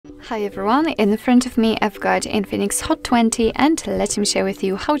Hi everyone, in front of me I've got INFINIX Hot 20 and let me share with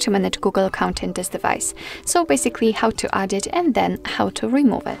you how to manage Google account in this device. So basically how to add it and then how to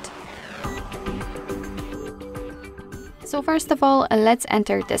remove it. So first of all, let's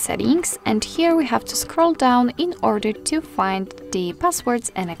enter the settings, and here we have to scroll down in order to find the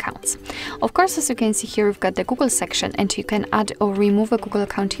passwords and accounts. Of course, as you can see here, we've got the Google section and you can add or remove a Google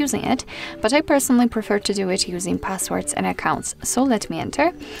account using it, but I personally prefer to do it using passwords and accounts. So let me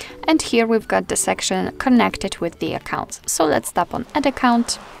enter, and here we've got the section connected with the accounts. So let's tap on Add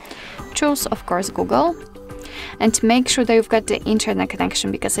Account, choose of course Google, and make sure that you've got the internet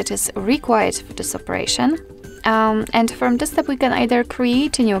connection because it is required for this operation. And from this step we can either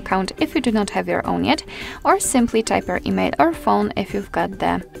create a new account if you do not have your own yet, or simply type your email or phone if you've got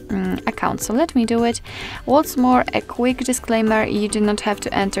the account. So let me do it. What's more, a quick disclaimer, you do not have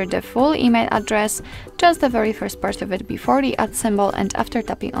to enter the full email address, just the very first part of it before the @ symbol, and after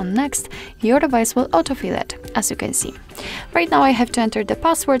tapping on next, your device will autofill it, as you can see. Right now I have to enter the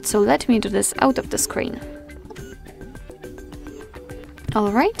password, so let me do this out of the screen.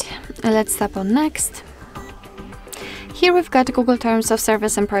 Alright, let's tap on next. Here we've got Google Terms of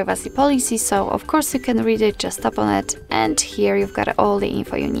Service and Privacy Policy, so of course you can read it, just tap on it, and here you've got all the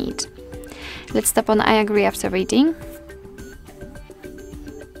info you need. Let's tap on I agree after reading.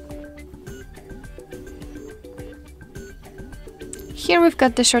 Here we've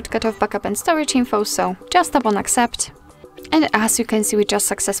got the shortcut of backup and storage info, so just tap on accept. And as you can see, we just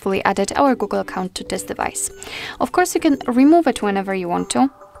successfully added our Google account to this device. Of course you can remove it whenever you want to,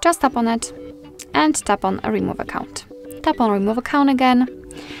 just tap on it and tap on remove account. Tap on remove account again.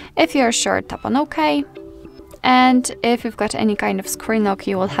 If you're sure, tap on OK. And if you've got any kind of screen lock,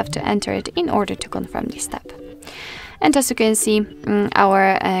 you will have to enter it in order to confirm this step. And as you can see,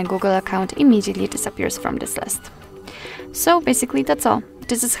 our Google account immediately disappears from this list. So basically that's all.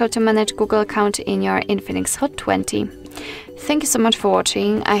 This is how to manage Google account in your INFINIX Hot 20. Thank you so much for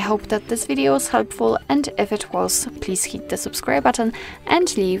watching. I hope that this video was helpful, and if it was, please hit the subscribe button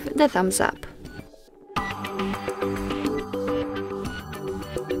and leave the thumbs up.